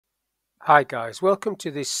Hi guys, welcome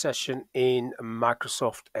to this session in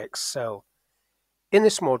Microsoft Excel. In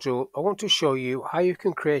this module, I want to show you how you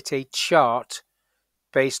can create a chart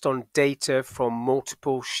based on data from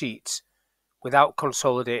multiple sheets without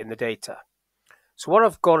consolidating the data. So what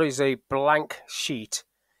I've got is a blank sheet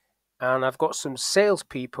and I've got some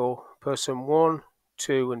salespeople, person 1,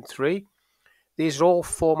 2 and 3. These are all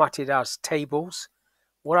formatted as tables.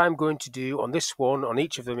 What I'm going to do on this one, on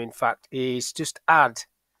each of them in fact, is just add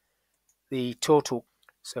the total.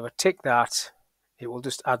 So if I tick that, it will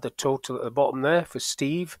just add the total at the bottom there for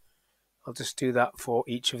Steve. I'll just do that for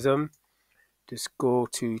each of them. Just go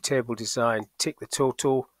to table design, tick the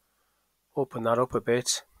total, open that up a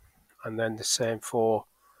bit, and then the same for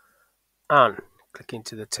Anne. Click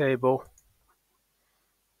into the table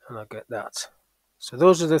and I'll get that. So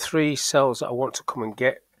those are the three cells that I want to come and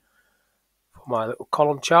get for my little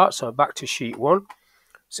column chart. So I'm back to sheet 1.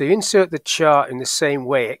 So you insert the chart in the same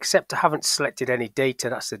way, except I haven't selected any data.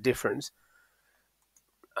 That's the difference.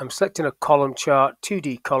 I'm selecting a column chart,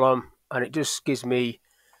 2D column, and it just gives me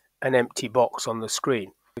an empty box on the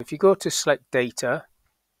screen. If you go to select data,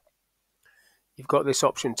 you've got this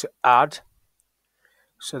option to add.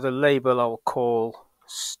 So the label I will call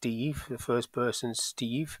Steve, the first person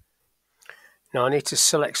Steve. Now I need to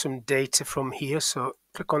select some data from here, so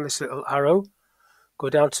click on this little arrow, go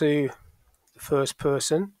down to the first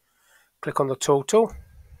person, click on the total,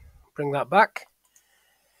 bring that back,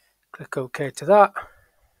 click OK to that.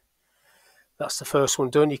 That's the first one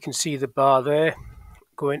done. You can see the bar there.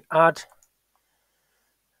 Go in add,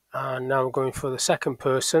 and now I'm going for the second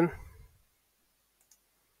person,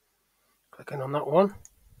 clicking on that one.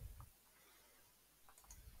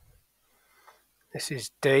 This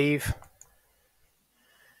is Dave,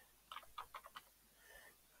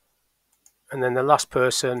 and then the last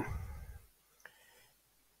person,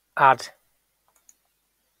 add.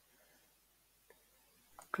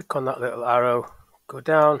 Click on that little arrow, go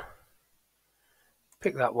down,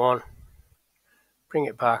 pick that one, bring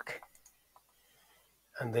it back,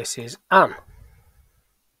 and this is Anne.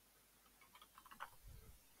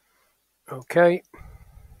 OK,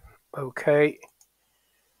 OK,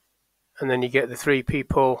 and then you get the three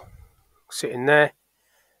people sitting there.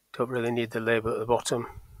 Don't really need the label at the bottom,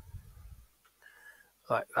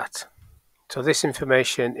 like that. So this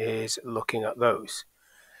information is looking at those.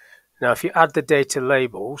 Now if you add the data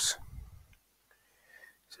labels,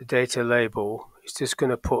 so data label is just going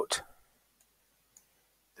to put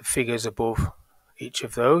the figures above each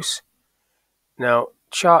of those. Now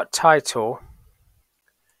chart title,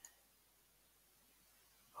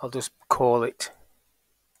 I'll just call it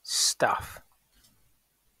staff.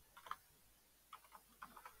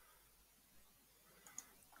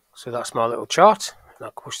 So that's my little chart, and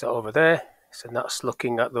I'll push that over there. So that's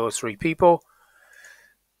looking at those three people,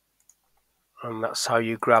 and that's how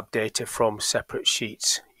you grab data from separate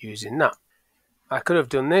sheets using that. I could have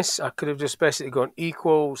done this. I could have just basically gone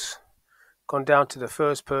equals, gone down to the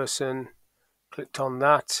first person, clicked on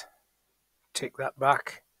that, tick that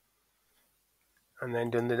back, and then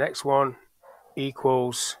done the next one,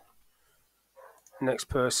 equals, next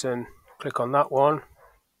person, click on that one,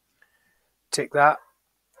 tick that,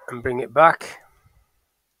 and bring it back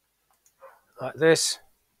like this,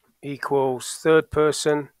 equals third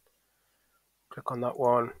person, click on that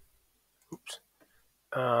one, oops,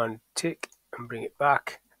 and tick and bring it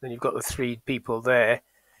back. Then you've got the three people there,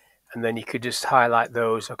 and then you could just highlight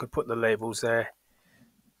those. I could put the labels there,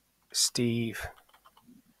 Steve,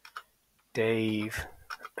 Dave,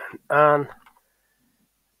 and Anne,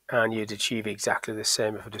 and you'd achieve exactly the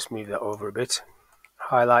same if I just move that over a bit.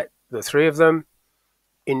 Highlight the three of them,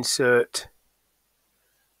 insert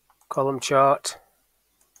column chart,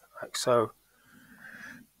 like so,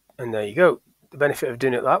 and there you go. The benefit of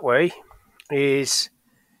doing it that way is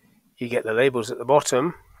you get the labels at the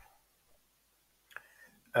bottom,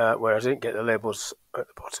 whereas I didn't get the labels at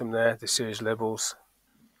the bottom there, the series labels.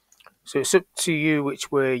 So it's up to you which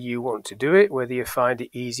way you want to do it, whether you find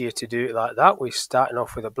it easier to do it like that, we're starting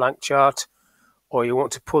off with a blank chart, or you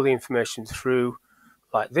want to pull the information through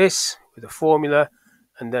like this with a formula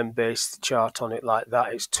and then base the chart on it like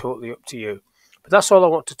that. It's totally up to you. But that's all I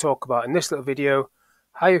want to talk about in this little video,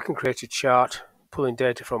 how you can create a chart pulling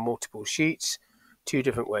data from multiple sheets, 2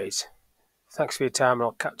 different ways. Thanks for your time, and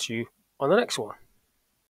I'll catch you on the next one.